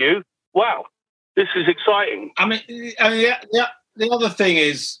point of view, wow, this is exciting. I mean, the other thing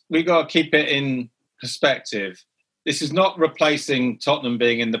is we've got to keep it in perspective. This is not replacing Tottenham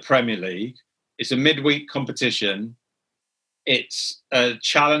being in the Premier League. It's a midweek competition. It's a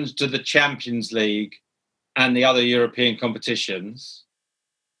challenge to the Champions League and the other European competitions.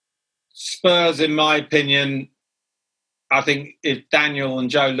 Spurs, in my opinion, I think if Daniel and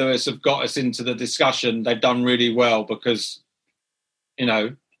Joe Lewis have got us into the discussion, they've done really well because,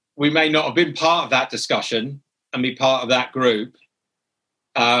 we may not have been part of that discussion and be part of that group.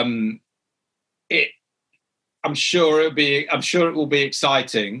 I'm sure it will be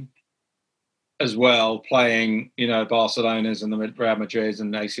exciting as well, playing, Barcelona's and the Real Madrid's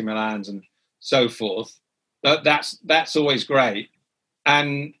and AC Milan's and so forth. That's always great.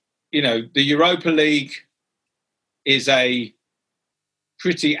 And, the Europa League is a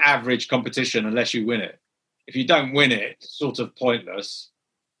pretty average competition unless you win it. If you don't win it, it's sort of pointless.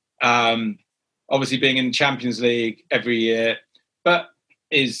 Obviously being in the Champions League every year, but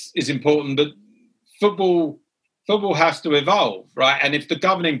is important. But football has to evolve, right? And if the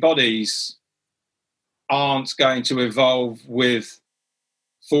governing bodies aren't going to evolve with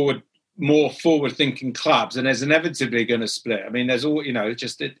more forward-thinking clubs, and there's inevitably going to split. I mean, there's all,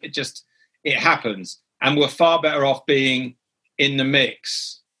 it happens. And we're far better off being in the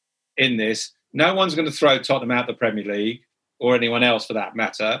mix in this. No one's going to throw Tottenham out the Premier League, or anyone else for that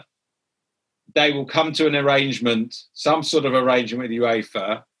matter. They will come to an arrangement, some sort of arrangement with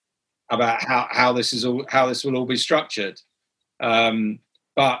UEFA about how this will all be structured.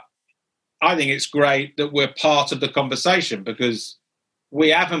 But I think it's great that we're part of the conversation because we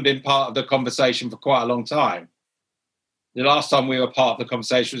haven't been part of the conversation for quite a long time. The last time we were part of the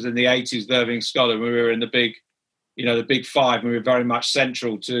conversation was in the 80s, Irving Scotland, when we were in the big five, and we were very much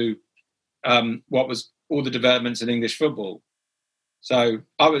central to what was all the developments in English football. So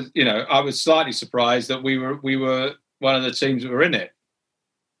I was slightly surprised that we were one of the teams that were in it.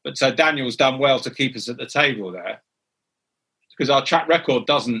 But so Daniel's done well to keep us at the table there, because our track record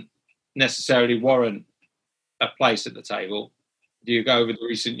doesn't necessarily warrant a place at the table. Do you go over the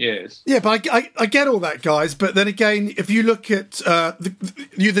recent years? Yeah, but I get all that, guys. But then again, if you look at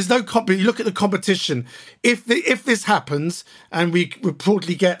there's no you look at the competition. If this happens and we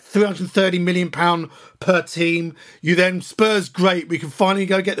reportedly get £330 million per team, you then Spurs, great. We can finally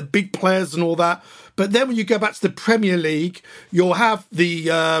go get the big players and all that. But then when you go back to the Premier League, you'll have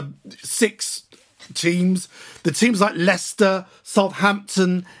the 6 teams, the teams like Leicester,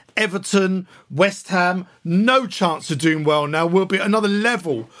 Southampton, Everton, West Ham, no chance of doing well now. Will be another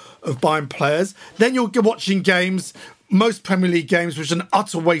level of buying players. Then you're watching games, most Premier League games, which is an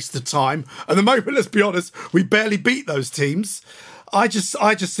utter waste of time. At the moment, let's be honest, we barely beat those teams. I just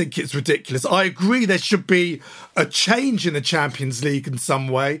think it's ridiculous. I agree there should be a change in the Champions League in some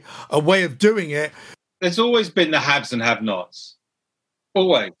way, a way of doing it. There's always been the haves and have-nots.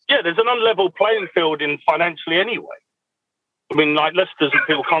 Always. Yeah, there's an unlevel playing field in financially anyway. I mean, like Leicester's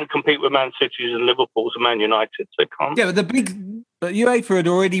people can't compete with Man City's and Liverpool's and Man United's. They can't. Yeah, but UEFA had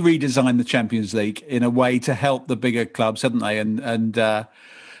already redesigned the Champions League in a way to help the bigger clubs, hadn't they? And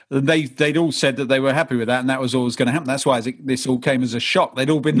they'd all said that they were happy with that, and that was always going to happen. That's why this all came as a shock. They'd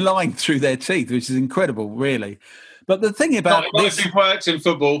all been lying through their teeth, which is incredible, really. But the thing about this works in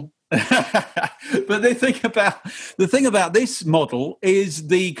football. But the thing about this model is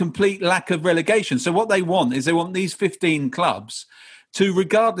the complete lack of relegation. So what they want is these 15 clubs to,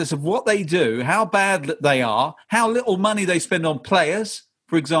 regardless of what they do, how bad they are, how little money they spend on players,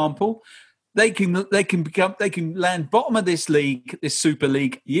 for example, they can land bottom of this league, this Super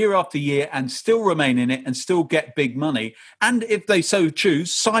League, year after year, and still remain in it and still get big money. And if they so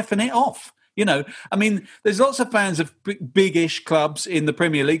choose, siphon it off. You know, I mean, there's lots of fans of big-ish clubs in the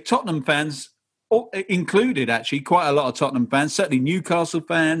Premier League, Tottenham fans included, actually, quite a lot of Tottenham fans, certainly Newcastle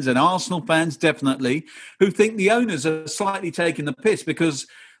fans and Arsenal fans, definitely, who think the owners are slightly taking the piss because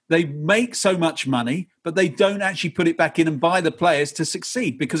they make so much money, but they don't actually put it back in and buy the players to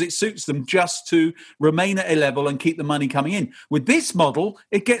succeed because it suits them just to remain at a level and keep the money coming in. With this model,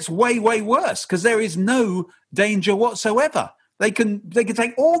 it gets way, way worse because there is no danger whatsoever. They can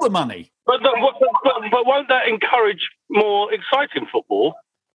take all the money. But won't that encourage more exciting football?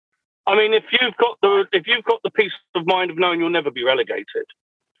 I mean, if you've got the peace of mind of knowing you'll never be relegated,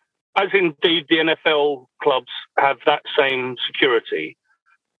 as indeed the NFL clubs have that same security,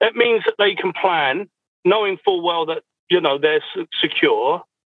 it means that they can plan, knowing full well that they're secure,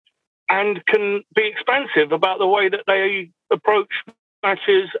 and can be expansive about the way that they approach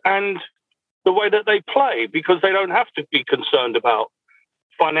matches and the way that they play, because they don't have to be concerned about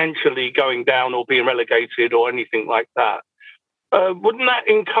financially going down or being relegated or anything like that. Wouldn't that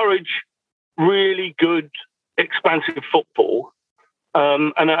encourage really good, expansive football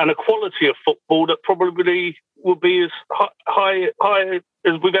and a quality of football that probably will be as high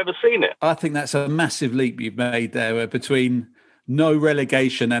as we've ever seen it? I think that's a massive leap you've made there between no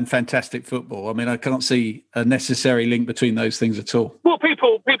relegation and fantastic football. I mean, I can't see a necessary link between those things at all. Well,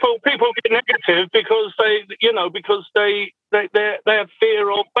 people get negative because they have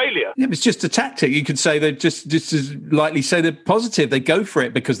fear of failure. Yeah, it's just a tactic. You could say they're just as likely say they're positive. They go for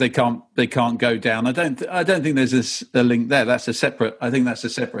it because they can't go down. I don't think there's a link there. I think that's a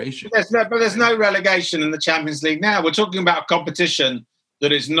separate issue. There's no relegation in the Champions League now. We're talking about a competition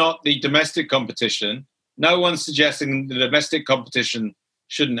that is not the domestic competition. No one's suggesting the domestic competition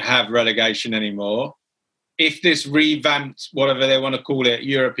shouldn't have relegation anymore. If this revamped, whatever they want to call it,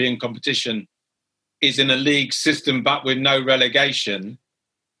 European competition is in a league system but with no relegation,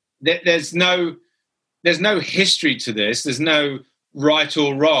 there's no history to this. There's no right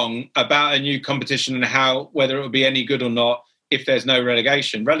or wrong about a new competition and whether it will be any good or not if there's no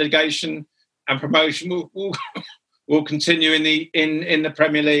relegation. Relegation and promotion will continue in the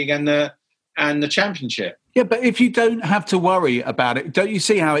Premier League and the Championship. Yeah, but if you don't have to worry about it, don't you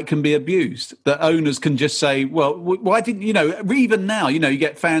see how it can be abused? That owners can just say, well, why didn't, even now, you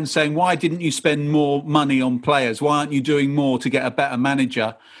get fans saying, why didn't you spend more money on players? Why aren't you doing more to get a better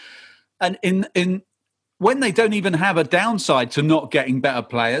manager? And when they don't even have a downside to not getting better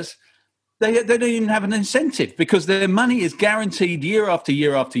players, they don't even have an incentive because their money is guaranteed year after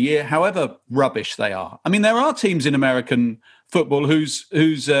year after year, however rubbish they are. I mean, there are teams in American football whose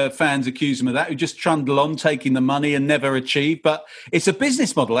fans accuse them of that, who just trundle on taking the money and never achieve. But it's a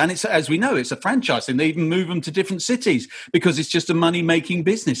business model. And it's, as we know, it's a franchise. And they even move them to different cities because it's just a money-making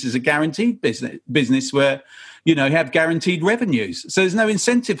business. It's a guaranteed business where, you have guaranteed revenues. So there's no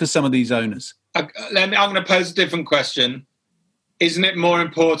incentive for some of these owners. I'm going to pose a different question. Isn't it more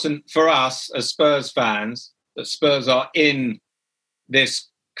important for us as Spurs fans that Spurs are in this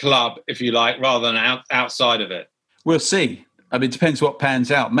club, if you like, rather than outside of it? We'll see. I mean, it depends what pans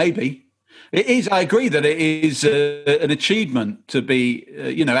out. Maybe. It is. I agree that it is an achievement to be,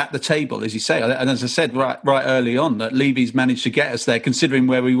 at the table, as you say. And as I said right early on, that Levy's managed to get us there, considering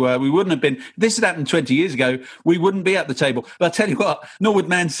where we were. We wouldn't have been. If this had happened 20 years ago, we wouldn't be at the table. But I tell you what, nor would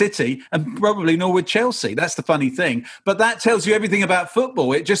Man City, and probably nor would Chelsea. That's the funny thing. But that tells you everything about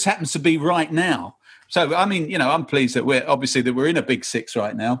football. It just happens to be right now. So, I mean, I'm pleased that we're in a big six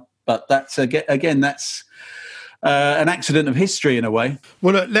right now. But that's again, that's an accident of history in a way.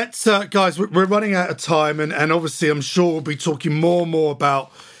 Well, look, let's, guys, we're running out of time, and obviously I'm sure we'll be talking more and more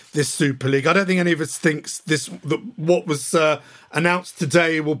about this Super League. I don't think any of us thinks what was announced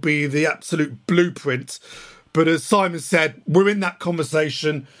today will be the absolute blueprint. But as Simon said, we're in that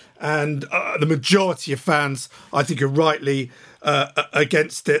conversation, and the majority of fans, I think, are rightly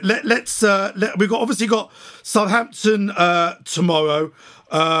against it. We've obviously got Southampton tomorrow.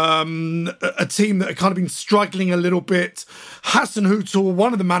 A team that have kind of been struggling a little bit. Hassan Hutel,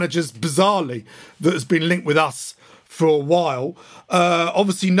 one of the managers, bizarrely, that has been linked with us for a while.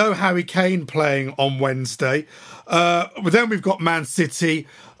 Obviously, no Harry Kane playing on Wednesday. But then we've got Man City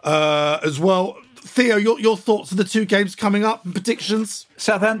as well. Theo, your thoughts on the two games coming up and predictions?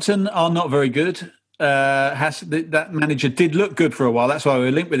 Southampton are not very good. That manager did look good for a while. That's why we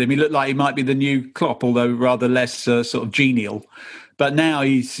were linked with him. He looked like he might be the new Klopp, although rather less sort of genial. But now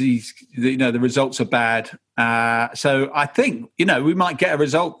he's the results are bad. So I think, we might get a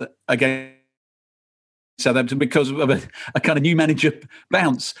result against Southampton because of a kind of new manager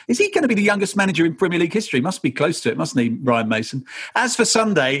bounce. Is he going to be the youngest manager in Premier League history? Must be close to it, mustn't he, Ryan Mason? As for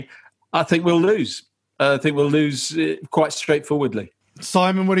Sunday, I think we'll lose. I think we'll lose quite straightforwardly.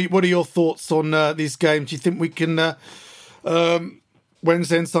 Simon, what are your thoughts on these games? Do you think we can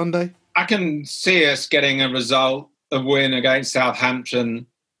Wednesday and Sunday? I can see us getting a result, a win against Southampton.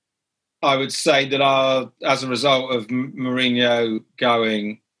 I would say that as a result of Mourinho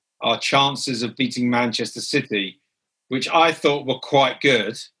going, our chances of beating Manchester City, which I thought were quite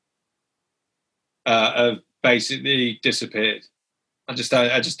good, have basically disappeared. I just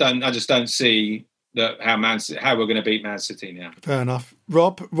don't see how we're going to beat Man City now. Fair enough.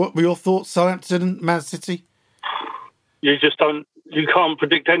 Rob, what were your thoughts? Southampton and Man City? You can't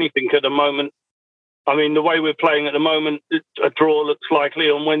predict anything at the moment. I mean, the way we're playing at the moment, a draw looks likely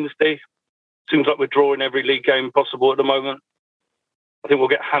on Wednesday. Seems like we're drawing every league game possible at the moment. I think we'll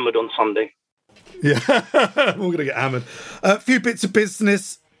get hammered on Sunday. Yeah, we're going to get hammered. A few bits of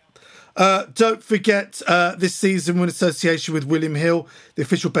business. Don't forget, this season we're in association with William Hill, the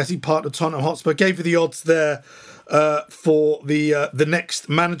official betting partner of Tottenham Hotspur. Gave you the odds there for the next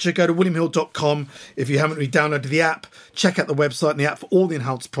manager. Go to williamhill.com if you haven't really downloaded the app. Check out the website and the app for all the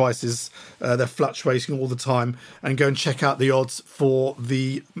enhanced prices. They're fluctuating all the time. And go and check out the odds for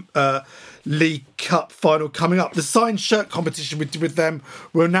the League Cup final coming up. The signed shirt competition we did with them,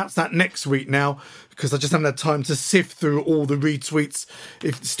 we'll announce that next week now, because I just haven't had time to sift through all the retweets.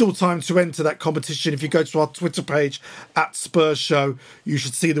 If still time to enter that competition, if you go to our Twitter page at Spurs Show, you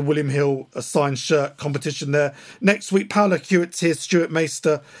should see the William Hill signed shirt competition there. Next week, Paolo Hewitt's here, Stuart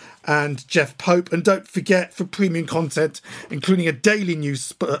Maister and Jeff Pope. And don't forget, for premium content, including a daily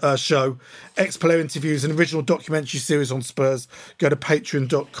news show, ex-player interviews and original documentary series on Spurs, go to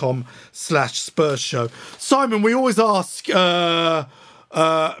patreon.com/Spurs Show. Simon, we always ask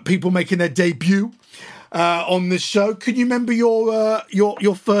people making their debut on this show. Can you remember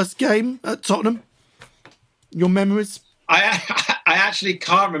your first game at Tottenham? Your memories? I actually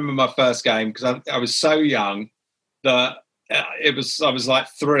can't remember my first game because I was so young that I was like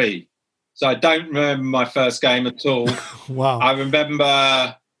 3, so I don't remember my first game at all. Wow! I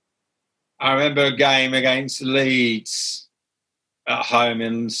remember a game against Leeds at home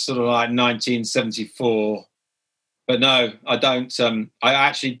in sort of like 1974. But no, I don't. I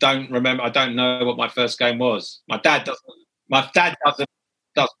actually don't remember. I don't know what my first game was. My dad doesn't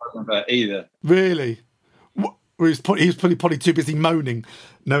remember either. Really? He was probably too busy moaning,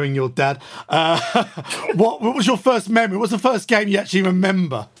 knowing your dad. What was your first memory? What was the first game you actually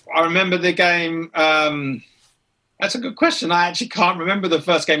remember? I remember the game. That's a good question. I actually can't remember the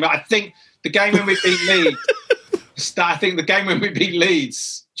first game. But I think the game when we beat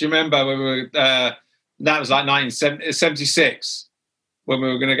Leeds. Do you remember when we were? That was like 1976 when we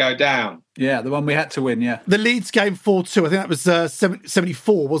were going to go down. Yeah, the one we had to win, yeah. The Leeds game 4-2, I think that was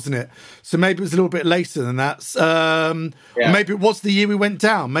 74, wasn't it? So maybe it was a little bit later than that. Maybe it was the year we went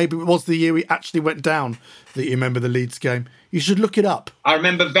down. Maybe it was the year we actually went down that you remember the Leeds game. You should look it up. I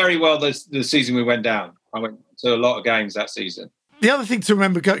remember very well the season we went down. I went to a lot of games that season. The other thing to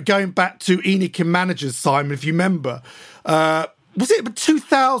remember, going back to ENIC and managers, Simon, if you remember, was it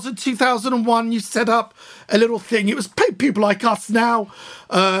 2000, 2001, you set up a little thing? It was people like us now.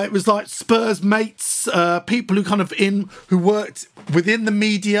 It was like Spurs mates, people who worked within the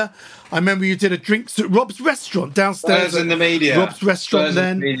media. I remember you did a drinks at Rob's restaurant downstairs. Spurs in the media. Rob's restaurant Spurs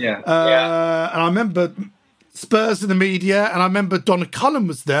then. In the media. And I remember Spurs in the media, and I remember Donna Cullen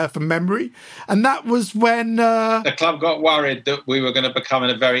was there from memory. And that was when... the club got worried that we were going to become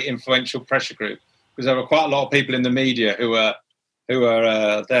a very influential pressure group, because there were quite a lot of people in the media who who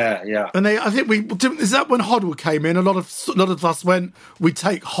are there. Yeah, and I think is that when Hoddle came in? A lot of us went, we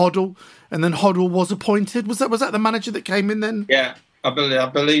take Hoddle, and then Hoddle was appointed. Was that the manager that came in then? Yeah, I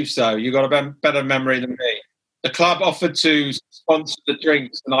believe so. You got a better memory than me. The club offered to sponsor the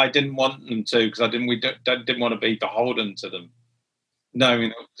drinks, and I didn't want them to because we didn't want to be beholden to them.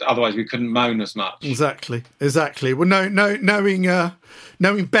 Knowing otherwise we couldn't moan as much. Exactly. Well, knowing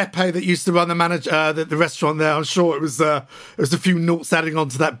Beppe that used to run the restaurant there, I'm sure it was a few noughts adding on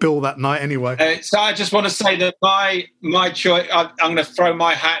to that bill that night anyway. So I just want to say that my choice, I'm going to throw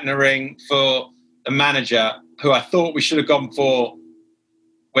my hat in the ring for a manager who I thought we should have gone for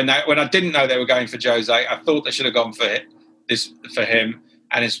when I didn't know they were going for Jose. I thought they should have gone for him,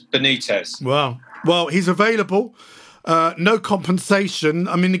 and it's Benitez. Wow. Well, he's available. No compensation.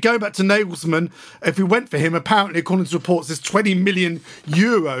 I mean, going back to Nagelsmann, if we went for him, apparently, according to reports, there's 20 million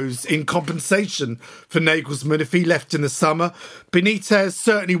euros in compensation for Nagelsmann if he left in the summer. Benitez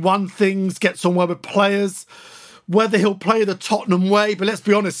certainly won things, gets on well with players. Whether he'll play the Tottenham way, but let's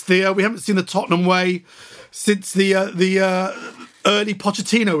be honest, Theo, we haven't seen the Tottenham way since the early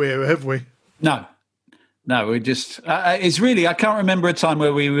Pochettino era, have we? No, we just it's really, I can't remember a time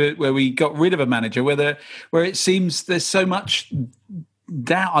where we got rid of a manager where it seems there's so much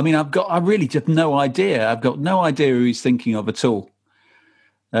doubt. I mean, I really just no idea. I've got no idea who he's thinking of at all.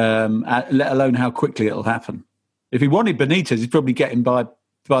 Let alone how quickly it'll happen. If he wanted Benitez, he'd probably get him by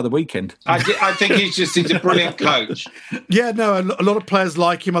the weekend. I think he's a brilliant coach. Yeah, no, a lot of players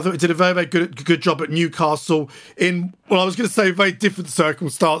like him. I thought he did a very, very good job at Newcastle in, well, I was going to say very different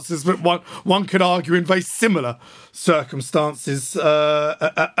circumstances, but one could argue in very similar circumstances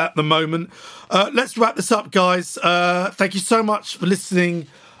at the moment. Let's wrap this up, guys. Thank you so much for listening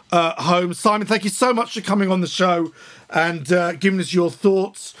home. Simon, thank you so much for coming on the show and giving us your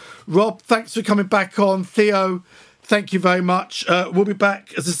thoughts. Rob, thanks for coming back on. Theo, thank you very much. We'll be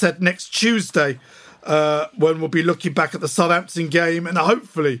back, as I said, next Tuesday when we'll be looking back at the Southampton game, and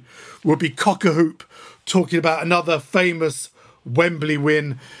hopefully we'll be cock-a-hoop talking about another famous Wembley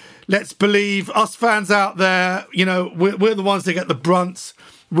win. Let's believe, us fans out there, you know, we're the ones that get the brunt.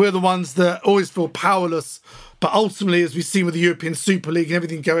 We're the ones that always feel powerless. But ultimately, as we've seen with the European Super League and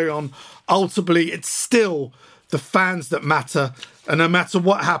everything going on, ultimately it's still the fans that matter. And no matter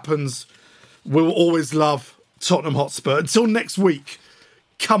what happens, we'll always love Tottenham Hotspur. Until next week,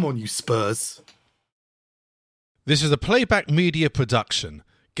 come on, you Spurs. This is a Playback Media production.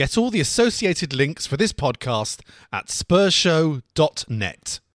 Get all the associated links for this podcast at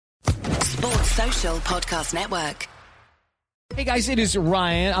spurshow.net. Sports Social Podcast Network. Hey guys, it is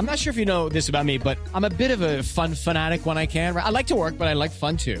Ryan. I'm not sure if you know this about me, but I'm a bit of a fun fanatic when I can. I like to work, but I like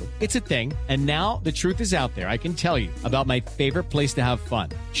fun too. It's a thing. And now the truth is out there. I can tell you about my favorite place to have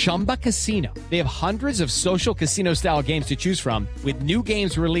fun. Chumba Casino. They have hundreds of social casino style games to choose from with new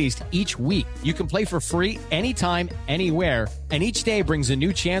games released each week. You can play for free anytime, anywhere. And each day brings a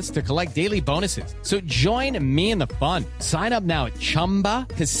new chance to collect daily bonuses. So join me in the fun. Sign up now at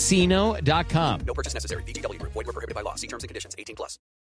ChumbaCasino.com. No purchase necessary. VGW. Void where prohibited by law. See terms and conditions. 18+.